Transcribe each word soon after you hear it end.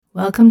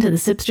Welcome to the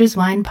Sipster's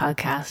Wine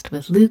Podcast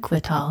with Luke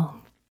Whittall.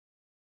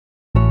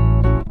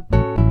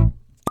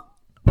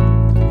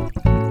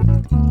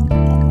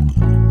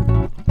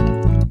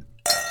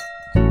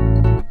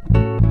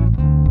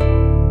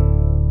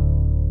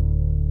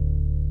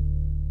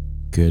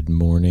 Good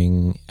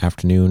morning,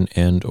 afternoon,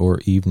 and or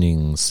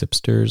evening,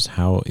 Sipsters.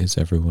 How is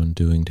everyone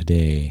doing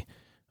today,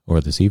 or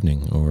this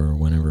evening, or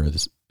whenever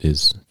this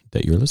is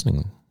that you're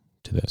listening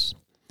to this?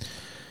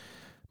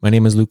 My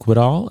name is Luke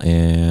Whittall,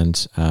 and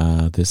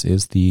this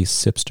is the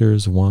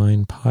Sipster's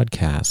Wine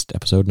Podcast,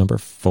 episode number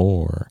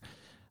 4.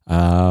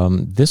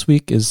 This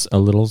week is a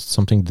little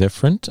something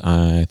different.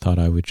 I thought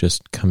I would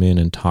just come in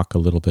and talk a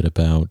little bit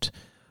about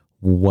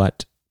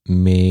what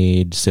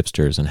made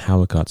Sipsters and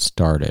how it got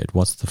started.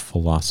 What's the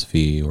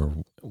philosophy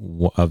of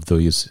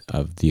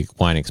the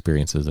wine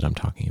experiences that I'm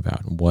talking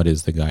about? What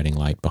is the guiding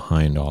light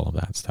behind all of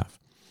that stuff?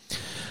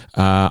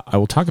 I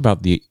will talk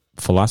about the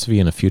philosophy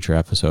in a future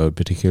episode,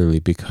 particularly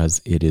because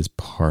it is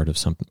part of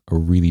a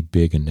really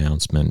big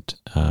announcement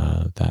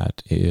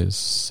that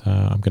is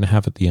I'm going to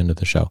have at the end of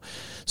the show.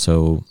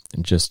 So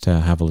just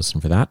have a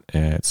listen for that.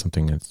 It's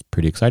something that's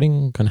pretty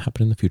exciting, going to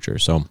happen in the future.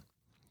 So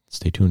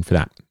stay tuned for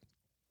that.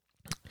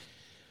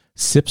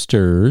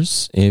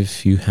 Sipsters,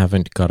 if you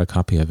haven't got a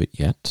copy of it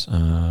yet,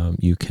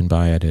 you can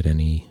buy it at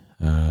any,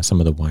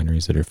 some of the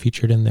wineries that are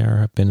featured in there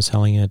have been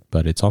selling it,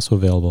 but it's also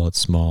available at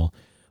small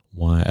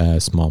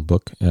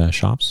book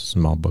shops,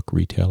 small book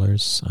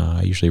retailers.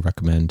 I usually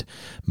recommend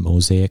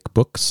Mosaic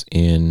Books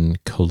in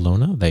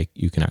Kelowna.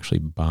 You can actually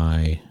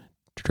buy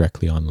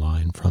directly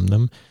online from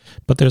them,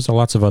 but there's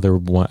lots of other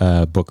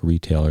book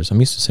retailers. I'm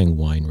used to saying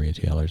wine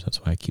retailers,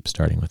 that's why I keep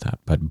starting with that,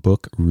 but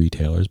book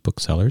retailers,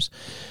 booksellers,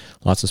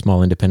 lots of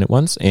small independent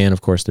ones, and of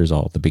course there's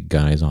all the big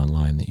guys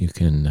online that you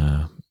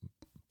can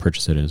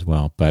purchase it as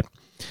well, but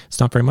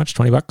it's not very much,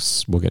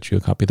 $20 will get you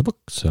a copy of the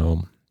book.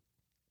 So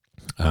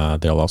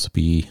there'll also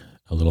be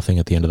a little thing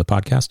at the end of the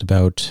podcast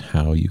about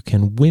how you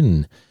can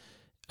win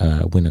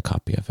a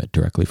copy of it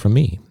directly from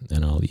me,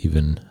 and I'll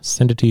even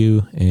send it to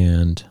you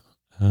and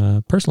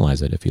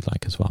personalize it if you'd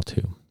like as well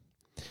too.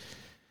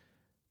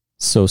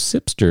 So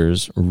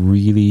Sipsters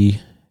really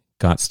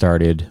got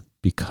started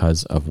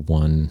because of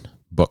one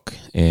book,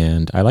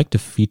 and I like to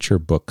feature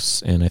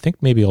books, and I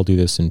think maybe I'll do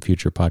this in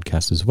future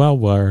podcasts as well,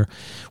 where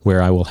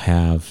I will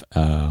have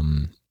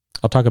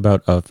I'll talk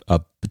about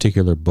a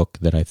particular book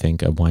that I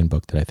think, a wine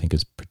book that I think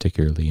is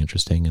particularly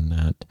interesting and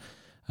that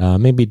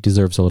maybe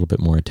deserves a little bit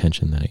more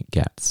attention than it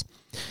gets.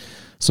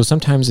 So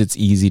sometimes it's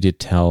easy to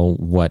tell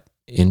what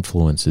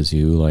influences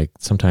you. Like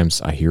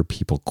sometimes I hear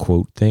people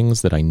quote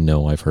things that I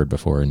know I've heard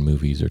before in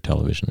movies or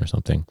television or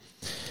something.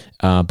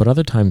 But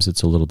other times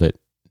it's a little bit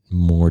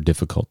more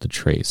difficult to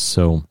trace.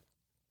 So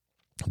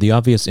the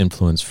obvious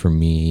influence for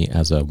me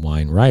as a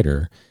wine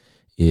writer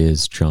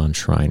is John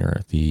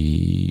Schreiner,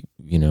 the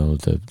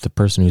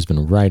person who's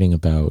been writing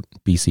about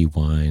BC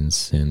wines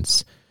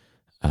since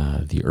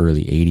the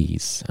early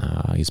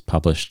 80s. He's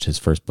published his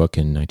first book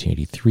in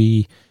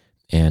 1983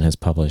 and has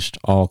published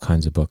all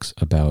kinds of books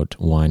about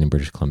wine in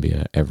British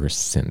Columbia ever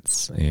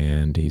since.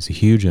 And he's a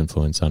huge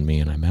influence on me,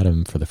 and I met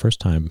him for the first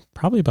time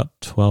probably about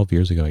 12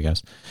 years ago, I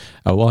guess.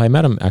 I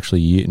met him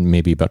actually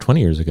maybe about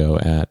 20 years ago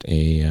at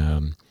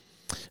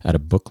a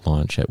book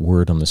launch at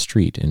Word on the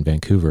Street in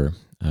Vancouver.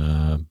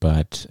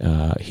 But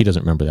he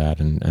doesn't remember that,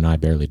 and I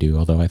barely do,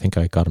 although I think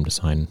I got him to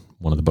sign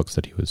one of the books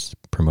that he was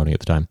promoting at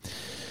the time,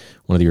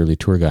 one of the early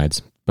tour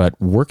guides. But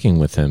working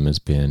with him has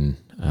been,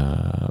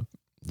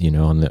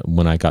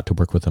 when I got to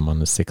work with him on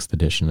the 6th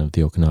edition of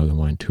the Okanagan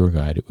Wine Tour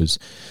Guide, it was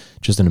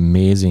just an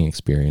amazing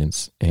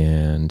experience,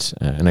 and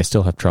I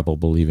still have trouble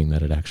believing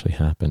that it actually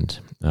happened,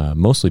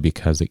 mostly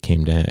because it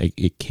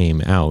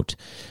came out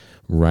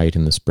right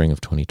in the spring of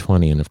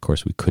 2020, and of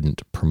course we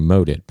couldn't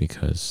promote it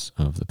because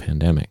of the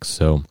pandemic.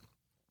 So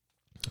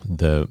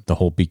the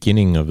whole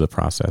beginning of the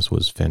process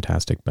was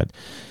fantastic, but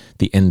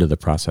the end of the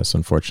process,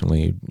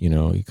 unfortunately,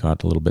 it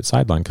got a little bit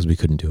sidelined because we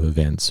couldn't do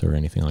events or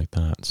anything like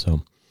that.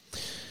 So,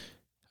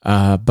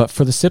 but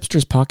for the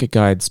Sipster's Pocket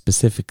Guide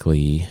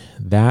specifically,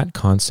 that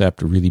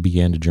concept really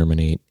began to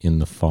germinate in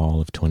the fall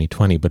of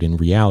 2020, but in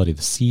reality,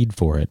 the seed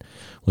for it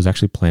was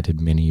actually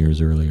planted many years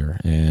earlier,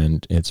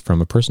 and it's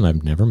from a person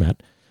I've never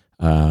met,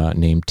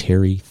 named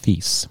Terry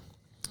Thies.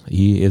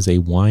 He is a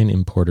wine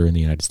importer in the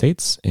United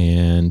States,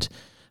 and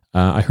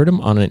I heard him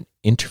on an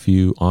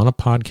interview on a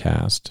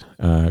podcast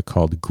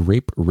called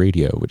Grape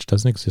Radio, which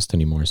doesn't exist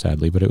anymore,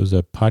 sadly, but it was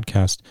a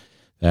podcast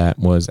that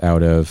was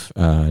out of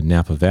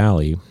Napa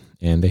Valley,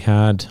 and they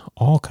had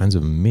all kinds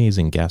of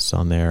amazing guests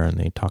on there, and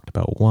they talked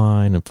about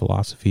wine and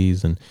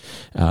philosophies and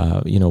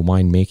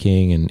wine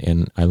making,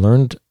 and I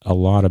learned a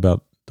lot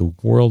about the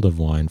world of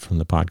wine from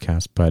the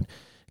podcast, but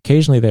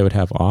occasionally they would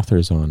have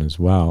authors on as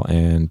well,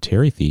 and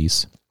Terry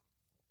Thies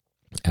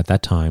at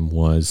that time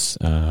was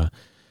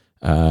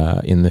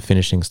in the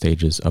finishing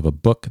stages of a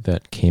book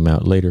that came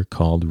out later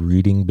called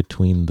Reading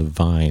Between the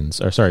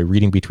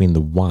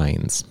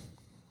Wines.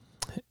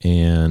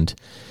 And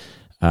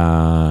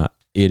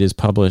it is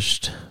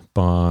published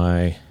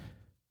by,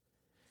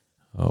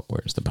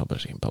 where's the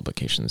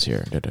publications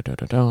here? It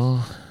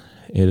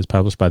is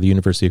published by the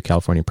University of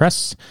California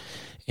Press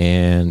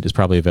and is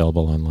probably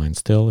available online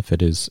still if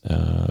it is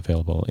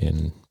available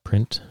in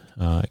print.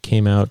 It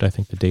came out, I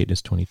think the date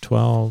is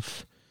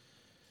 2012.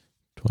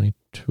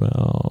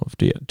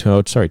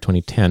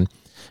 2010.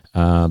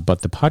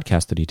 But the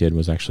podcast that he did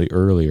was actually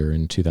earlier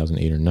in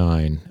 2008 or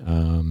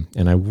 9.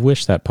 And I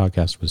wish that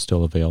podcast was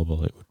still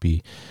available. It would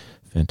be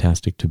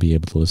fantastic to be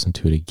able to listen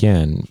to it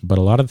again. But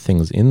a lot of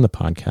things in the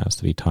podcast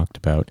that he talked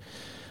about,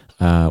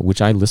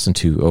 which I listened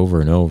to over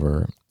and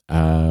over,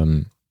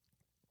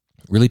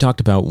 really talked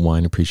about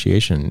wine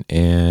appreciation.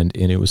 And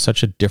it was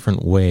such a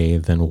different way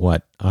than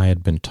what I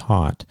had been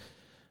taught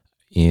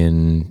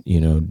in,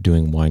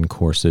 doing wine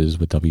courses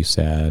with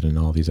WSET and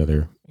all these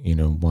other,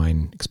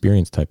 wine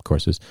experience type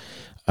courses.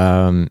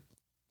 And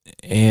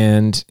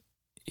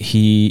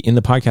in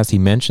the podcast, he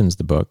mentions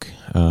the book,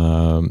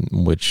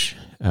 which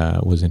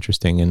was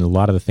interesting. And a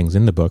lot of the things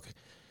in the book,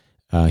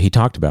 he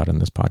talked about in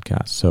this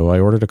podcast. So I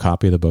ordered a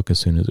copy of the book as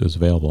soon as it was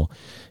available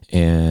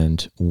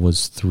and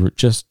was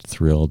just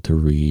thrilled to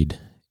read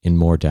in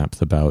more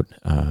depth about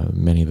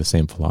many of the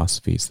same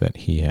philosophies that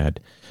he had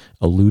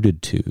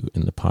alluded to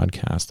in the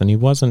podcast. And he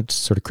wasn't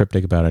sort of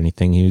cryptic about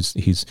anything.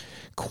 He's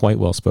quite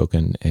well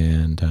spoken,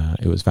 and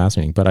it was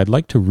fascinating. But I'd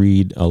like to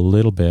read a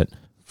little bit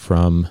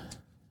from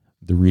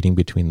the Reading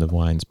Between the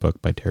Wines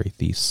book by Terry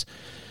Thies,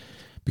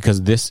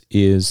 because this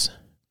is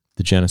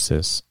the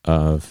genesis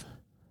of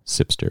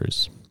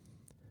Sipsters.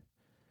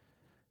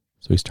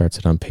 So he starts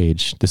it on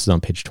page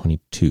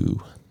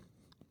 22.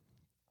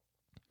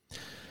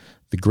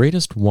 The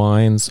greatest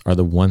wines are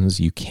the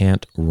ones you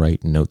can't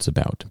write notes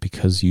about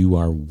because you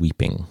are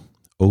weeping,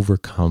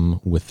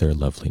 overcome with their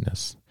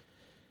loveliness.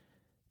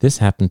 This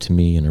happened to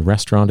me in a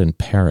restaurant in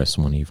Paris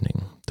one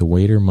evening. The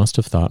waiter must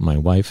have thought my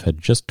wife had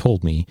just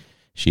told me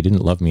she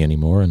didn't love me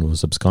anymore and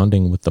was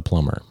absconding with the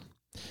plumber.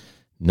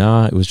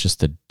 Nah, it was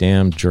just a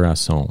damned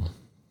Jurasson.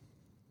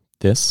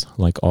 This,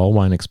 like all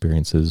wine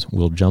experiences,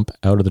 will jump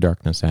out of the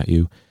darkness at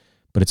you,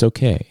 but it's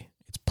okay.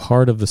 It's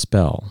part of the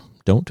spell.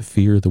 Don't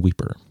fear the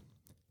weeper.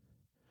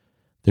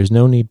 There's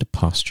no need to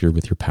posture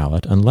with your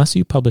palate. Unless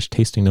you publish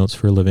tasting notes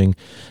for a living,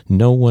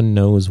 no one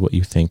knows what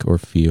you think or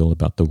feel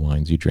about the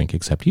wines you drink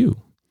except you.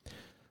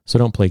 So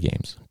don't play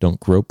games. Don't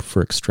grope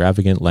for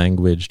extravagant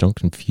language. Don't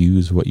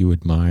confuse what you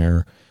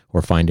admire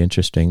or find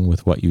interesting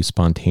with what you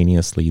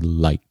spontaneously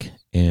like.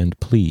 And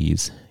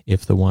please,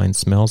 if the wine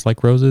smells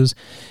like roses,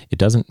 it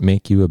doesn't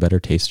make you a better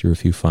taster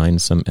if you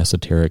find some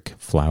esoteric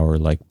flower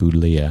like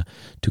Boudelia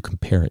to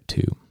compare it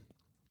to.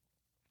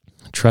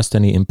 Trust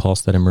any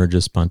impulse that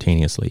emerges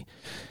spontaneously,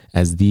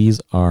 as these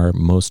are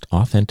most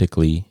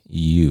authentically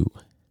you.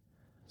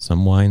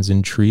 Some wines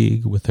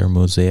intrigue with their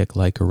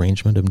mosaic-like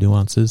arrangement of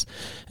nuances,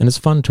 and it's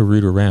fun to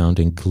root around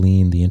and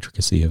glean the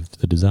intricacy of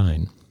the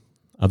design.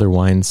 Other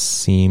wines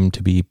seem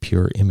to be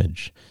pure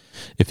image.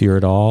 If you're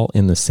at all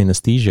in the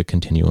synesthesia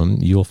continuum,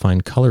 you'll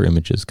find color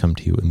images come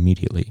to you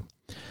immediately.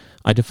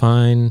 I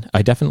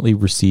definitely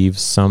receive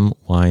some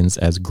wines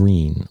as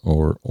green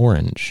or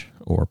orange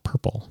or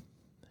purple.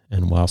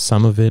 And while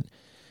some of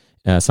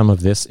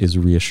this is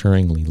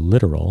reassuringly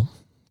literal,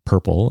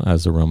 purple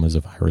as aromas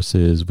of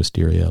irises,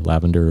 wisteria,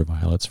 lavender,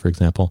 violets, for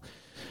example,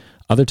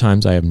 other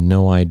times I have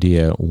no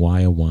idea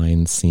why a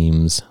wine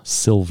seems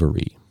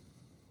silvery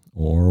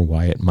or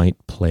why it might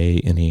play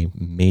in a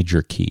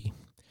major key.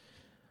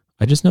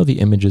 I just know the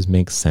images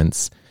make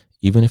sense,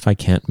 even if I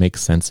can't make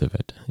sense of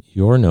it.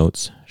 Your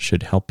notes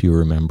should help you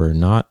remember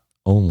not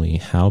only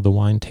how the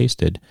wine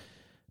tasted,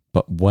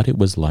 but what it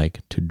was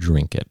like to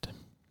drink it.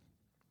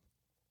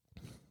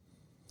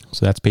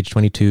 So that's page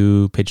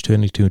 22,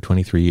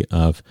 23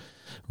 of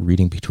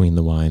Reading Between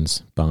the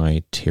Wines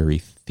by Terry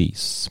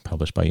Thies,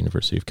 published by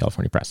University of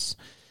California Press.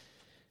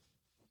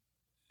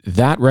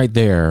 That right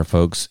there,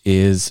 folks,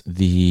 is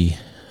the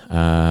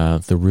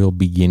real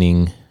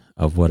beginning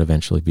of what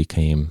eventually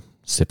became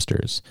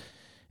Sipsters,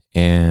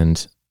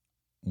 and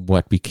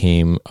what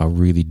became a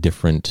really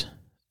different,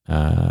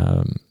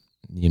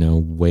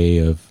 way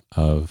of,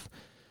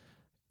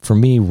 for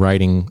me,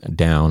 writing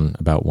down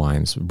about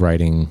wines,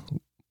 writing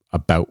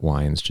about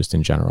wines just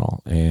in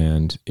general.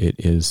 And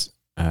it was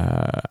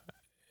a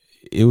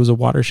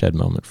watershed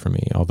moment for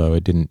me, although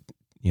it didn't,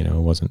 it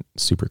wasn't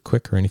super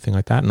quick or anything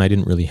like that. And I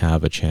didn't really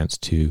have a chance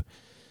to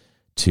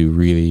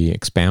really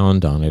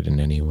expound on it in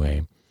any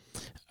way.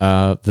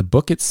 The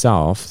book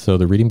itself, so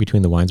the Reading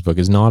Between the Wines book,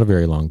 is not a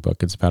very long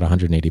book. It's about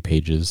 180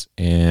 pages,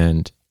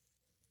 and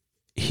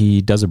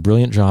he does a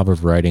brilliant job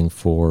of writing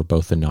for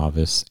both the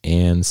novice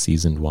and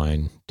seasoned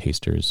wine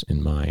tasters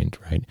in mind,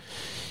 right?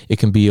 It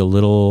can be a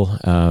little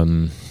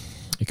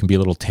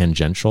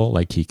tangential,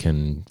 like he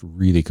can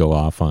really go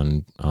off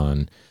on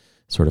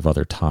sort of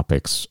other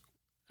topics,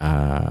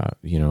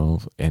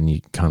 and you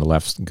kind of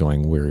left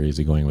going, where is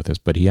he going with this?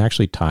 But he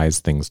actually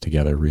ties things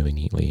together really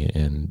neatly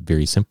and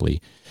very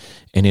simply,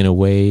 and in a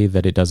way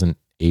that it doesn't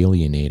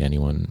alienate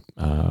anyone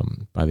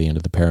by the end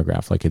of the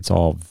paragraph. Like, it's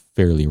all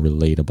fairly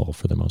relatable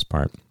for the most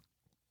part.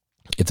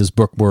 If this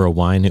book were a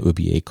wine, it would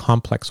be a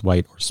complex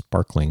white or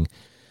sparkling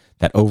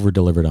that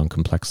over-delivered on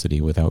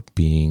complexity without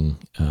being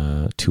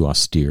too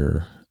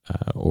austere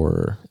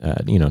or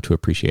to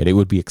appreciate. It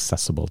would be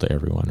accessible to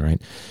everyone,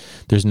 right?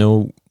 There's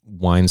no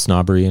wine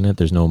snobbery in it.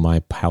 There's no my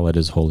palate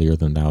is holier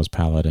than thou's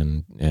palate,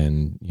 and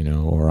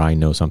or I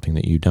know something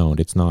that you don't.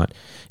 It's not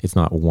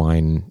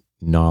wine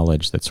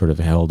knowledge that's sort of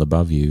held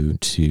above you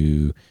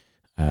to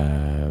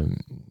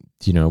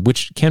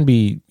which can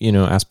be,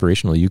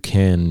 aspirational. You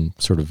can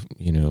sort of,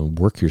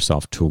 work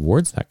yourself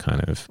towards that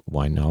kind of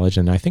wine knowledge.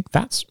 And I think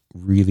that's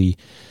really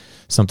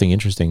something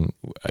interesting.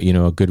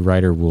 A good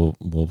writer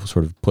will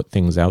sort of put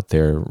things out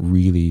there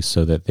really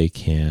so that they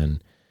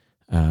can,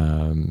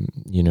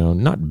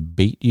 not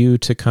bait you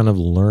to kind of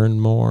learn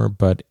more,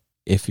 but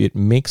if it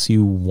makes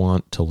you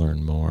want to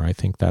learn more, I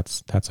think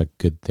that's a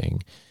good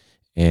thing.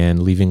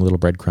 And leaving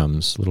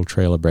little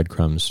trail of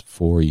breadcrumbs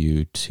for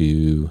you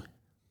to,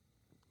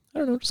 I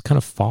don't know, just kind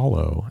of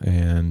follow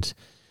and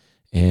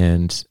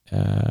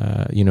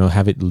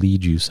have it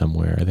lead you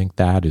somewhere. I think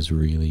that is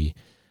really,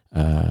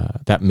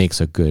 that makes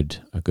a good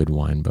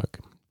wine book.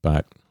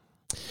 But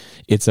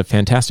it's a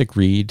fantastic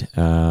read.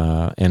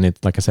 And it,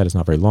 like I said, it's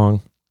not very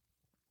long,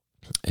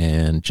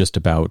 and just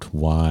about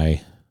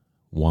why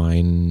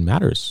wine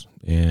matters.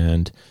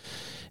 And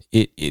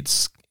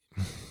it's,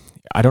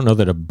 I don't know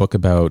that a book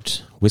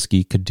about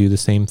whiskey could do the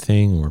same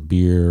thing, or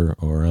beer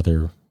or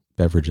other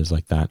beverages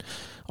like that,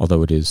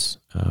 although it is,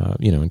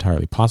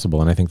 entirely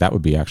possible. And I think that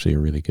would be actually a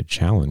really good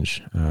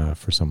challenge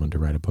for someone to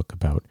write a book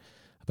about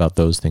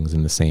those things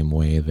in the same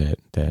way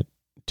that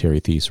Terry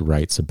Thies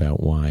writes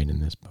about wine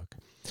in this book.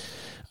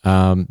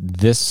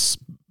 This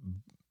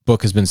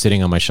book has been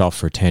sitting on my shelf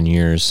for 10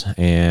 years,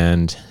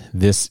 and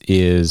this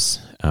is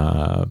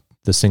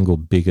the single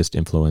biggest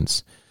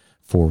influence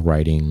for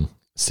writing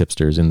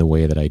Sipsters in the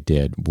way that I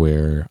did,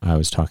 where I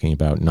was talking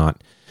about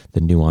not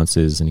the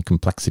nuances and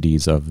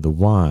complexities of the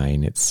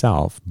wine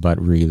itself,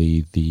 but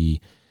really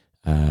the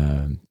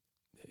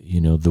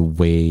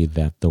way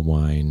that the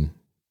wine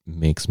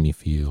makes me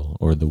feel,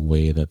 or the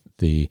way that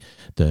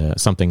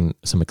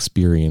some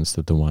experience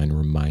that the wine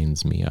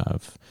reminds me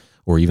of,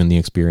 or even the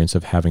experience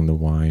of having the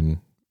wine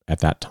at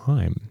that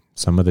time.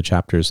 Some of the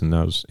chapters in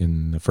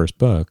the first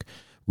book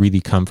really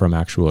come from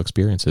actual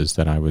experiences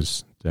that I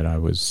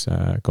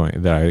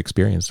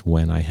experienced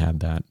when I had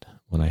that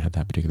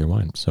particular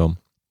wine. So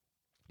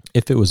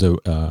if it was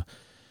a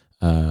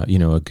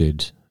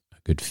good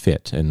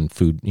fit, and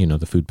food,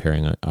 the food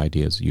pairing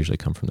ideas usually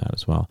come from that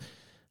as well.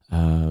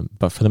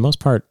 But for the most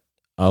part,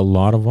 a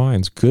lot of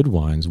wines, good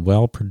wines,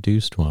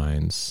 well-produced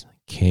wines,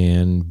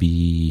 can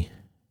be,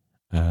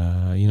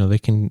 they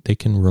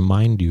can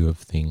remind you of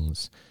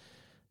things.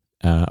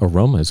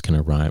 Aromas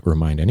can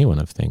remind anyone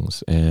of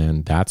things,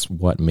 and that's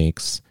what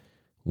makes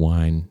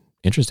wine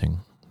interesting.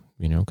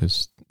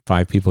 Because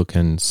 5 people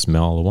can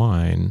smell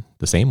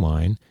the same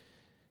wine,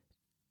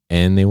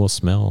 and they will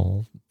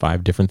smell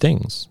 5 different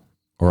things,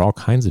 or all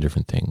kinds of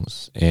different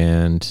things.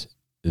 And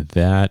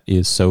that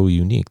is so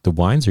unique. The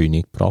wines are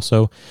unique, but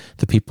also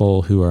the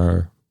people who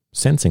are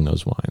sensing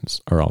those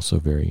wines are also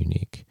very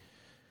unique.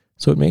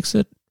 So it makes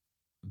it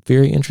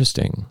very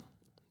interesting,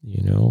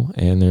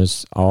 and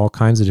there's all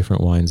kinds of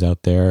different wines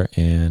out there,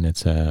 and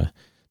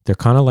they're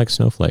kind of like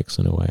snowflakes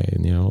in a way,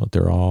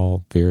 they're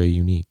all very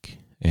unique,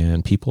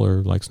 and people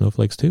are like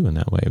snowflakes too in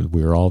that way.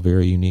 We're all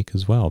very unique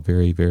as well.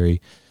 Very,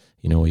 very,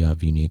 we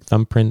have unique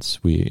thumbprints,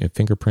 we have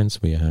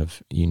fingerprints, we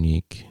have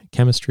unique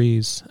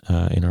chemistries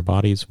in our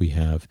bodies. We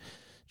have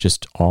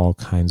just all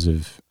kinds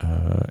of,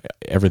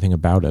 everything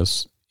about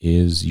us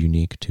is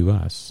unique to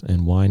us.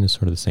 And wine is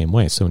sort of the same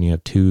way. So when you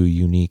have 2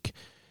 unique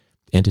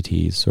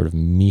entities sort of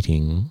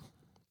meeting,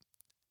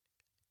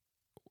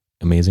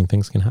 amazing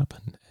things can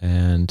happen.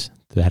 And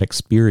that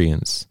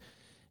experience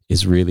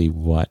is really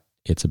what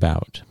it's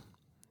about.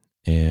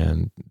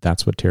 And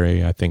that's what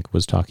Terry, I think,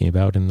 was talking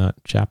about in that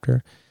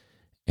chapter.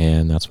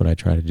 And that's what I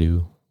try to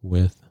do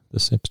with the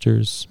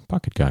Sipsters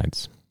Pocket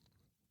Guides.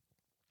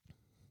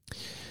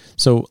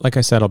 So, like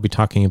I said, I'll be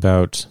talking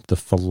about the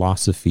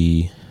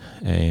philosophy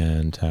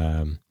and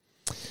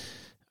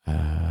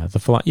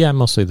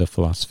mostly the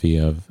philosophy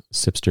of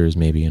Sipsters,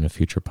 maybe in a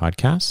future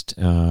podcast.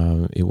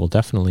 It will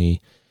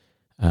definitely,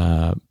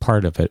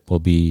 part of it will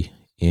be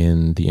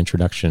in the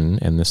introduction,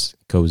 and this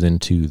goes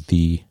into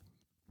the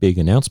big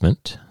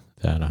announcement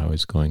that I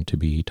was going to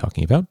be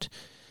talking about.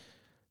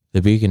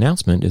 The big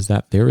announcement is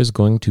that there is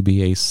going to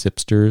be a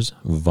Sipsters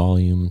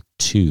Volume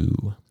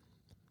 2.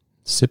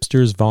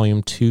 Sipsters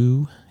Volume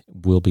 2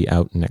 will be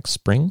out next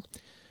spring.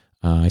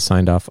 I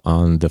signed off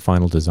on the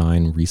final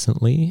design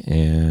recently,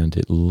 and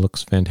it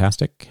looks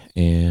fantastic.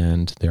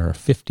 And there are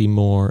 50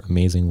 more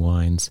amazing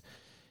wines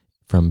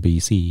from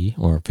BC,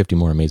 or 50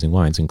 more amazing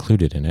wines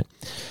included in it.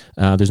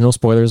 There's no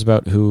spoilers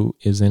about who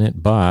is in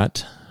it,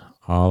 but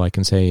all I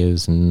can say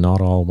is not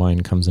all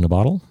wine comes in a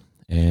bottle,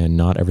 and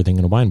not everything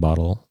in a wine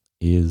bottle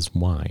is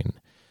wine.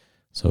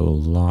 So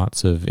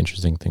lots of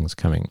interesting things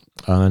coming.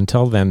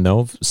 Until then,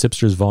 though,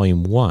 Sipsters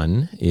Volume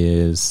 1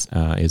 is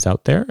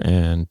out there,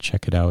 and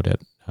check it out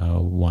at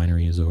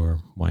wineries or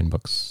wine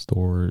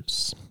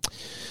bookstores.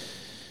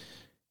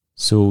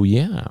 So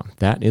yeah,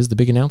 that is the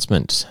big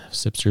announcement.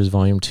 Sipsters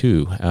Volume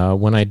 2.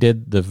 When I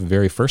did the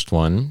very first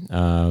one,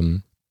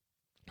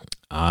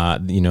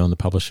 the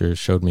publisher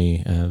showed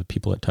me, the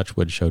people at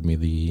Touchwood showed me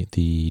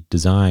the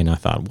design. I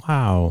thought,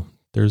 wow,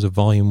 there's a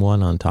Volume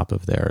 1 on top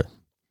of there.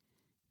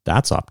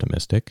 That's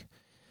optimistic.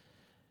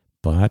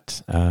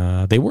 But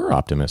they were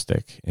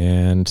optimistic,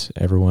 and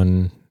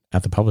everyone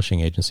at the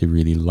publishing agency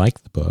really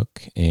liked the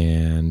book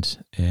and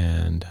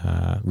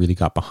really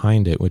got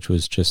behind it, which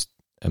was just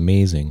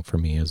amazing for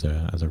me as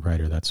a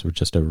writer. That's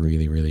just a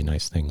really, really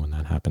nice thing when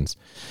that happens.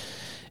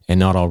 And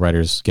not all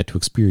writers get to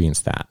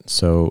experience that.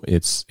 So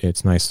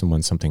it's nice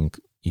when something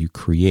you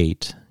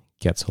create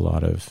gets a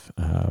lot of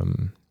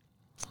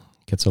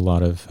it's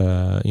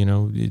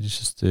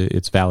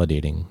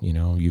validating.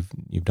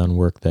 You've done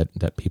work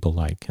that people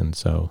like, and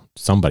so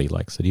somebody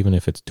likes it, even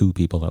if it's two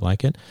people that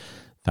like it.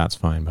 That's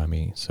fine by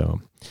me.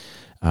 So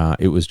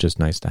it was just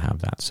nice to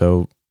have that.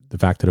 So the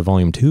fact that a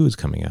Volume 2 is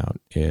coming out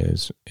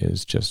is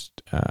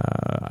just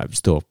I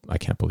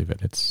can't believe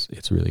it.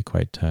 It's really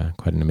quite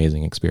an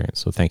amazing experience.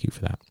 So thank you for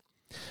that.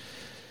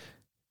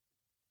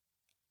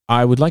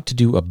 I would like to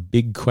do a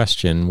big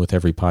question with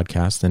every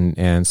podcast,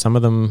 and some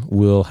of them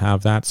will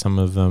have that. Some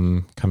of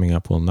them coming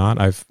up will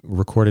not. I've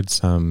recorded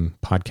some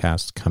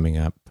podcasts coming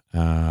up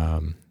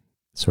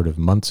sort of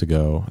months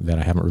ago that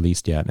I haven't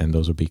released yet, and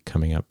those will be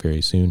coming up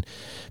very soon.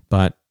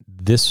 But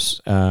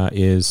this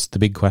is the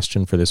big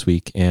question for this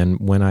week. And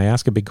when I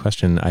ask a big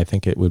question, I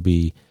think it would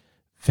be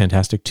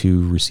fantastic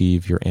to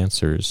receive your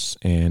answers.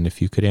 And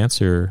if you could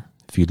answer,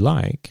 if you'd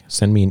like,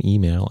 send me an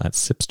email at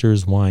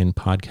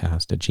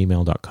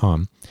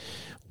sipsterswinepodcast@gmail.com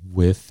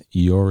with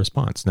your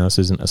response. Now, this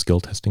isn't a skill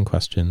testing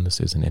question. This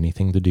isn't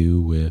anything to do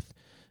with,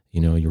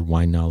 your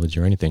wine knowledge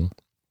or anything.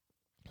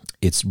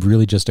 It's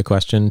really just a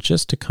question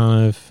just to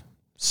kind of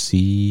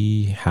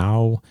see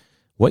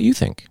what you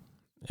think,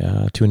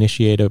 to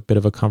initiate a bit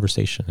of a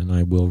conversation. And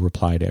I will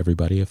reply to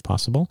everybody if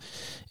possible.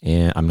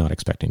 And I'm not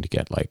expecting to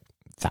get like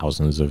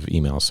thousands of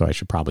emails, so I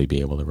should probably be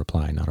able to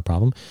reply, not a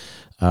problem.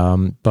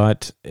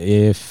 But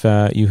if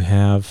you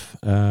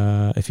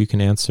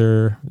can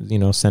answer,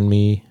 send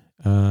me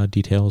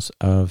details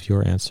of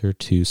your answer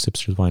to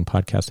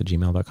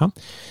sipsterswinepodcast@gmail.com.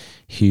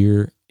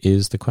 Here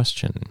is the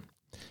question.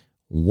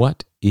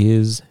 What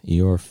is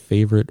your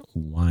favorite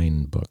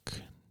wine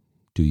book?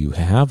 Do you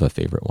have a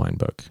favorite wine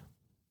book?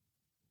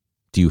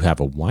 Do you have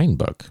a wine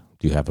book?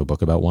 Do you have a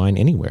book about wine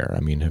anywhere?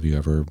 I mean, have you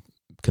ever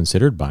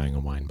considered buying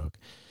a wine book?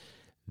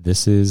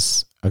 This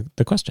is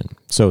the question.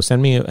 So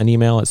send me an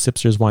email at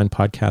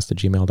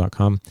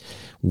sipsterswinepodcast@gmail.com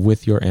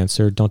with your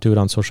answer. Don't do it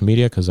on social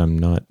media because I'm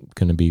not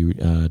going to be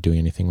doing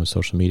anything with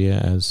social media,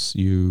 as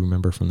you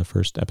remember from the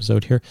first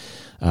episode here.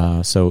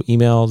 So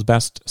email is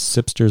best,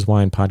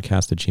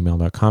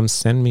 sipsterswinepodcast@gmail.com.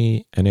 Send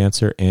me an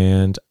answer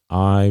and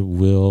I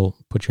will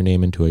put your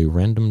name into a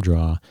random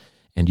draw,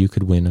 and you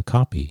could win a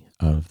copy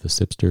of the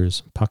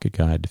Sipsters Pocket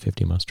Guide to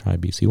 50 Must Try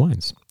BC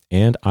Wines.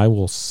 And I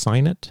will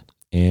sign it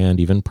and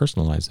even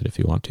personalize it if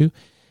you want to,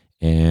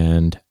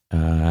 and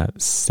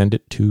send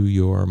it to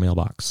your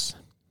mailbox.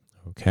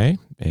 Okay?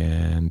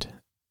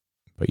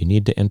 But you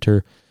need to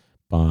enter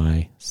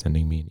by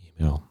sending me an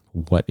email.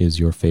 What is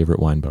your favorite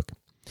wine book?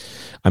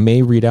 I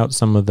may read out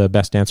some of the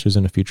best answers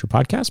in a future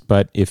podcast,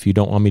 but if you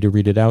don't want me to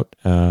read it out,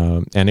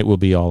 and it will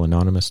be all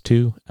anonymous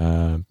too,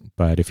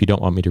 but if you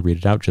don't want me to read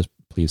it out, just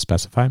please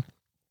specify.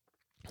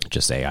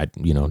 Just say,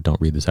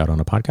 don't read this out on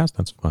a podcast.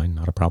 That's fine,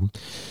 not a problem.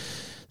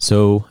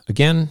 So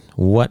again,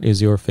 what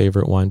is your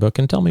favorite wine book?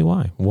 And tell me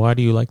why. Why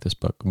do you like this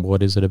book?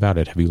 What is it about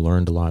it? Have you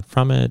learned a lot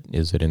from it?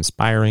 Is it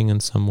inspiring in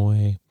some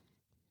way?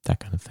 That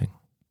kind of thing.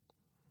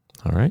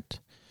 All right.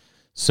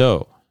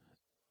 So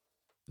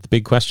the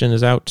big question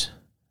is out,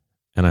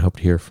 and I hope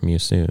to hear from you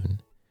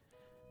soon.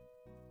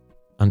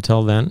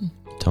 Until then,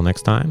 till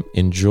next time,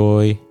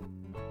 enjoy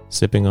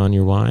sipping on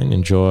your wine.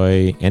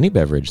 Enjoy any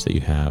beverage that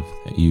you have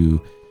that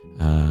you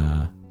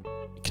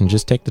can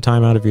just take the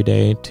time out of your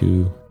day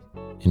to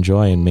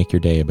enjoy and make your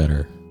day a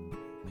better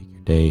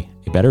day.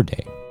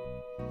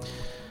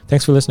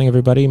 Thanks for listening,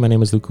 everybody. My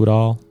name is Luke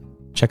Woodall.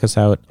 Check us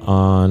out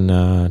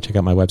check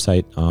out my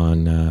website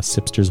on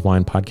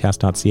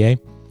sipsterswinepodcast.ca,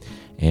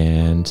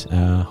 and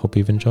hope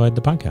you've enjoyed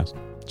the podcast.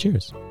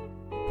 Cheers.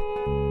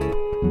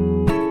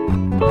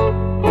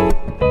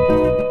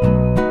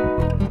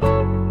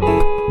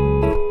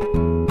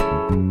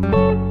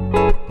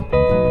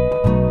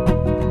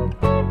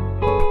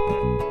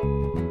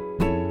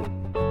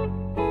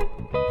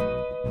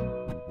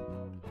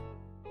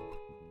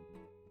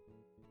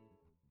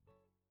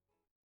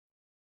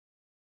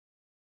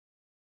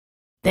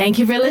 Thank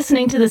you for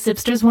listening to the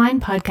Sipsters Wine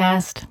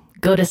Podcast.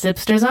 Go to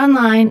Sipsters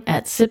online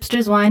at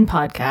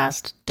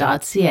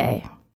sipsterswinepodcast.ca.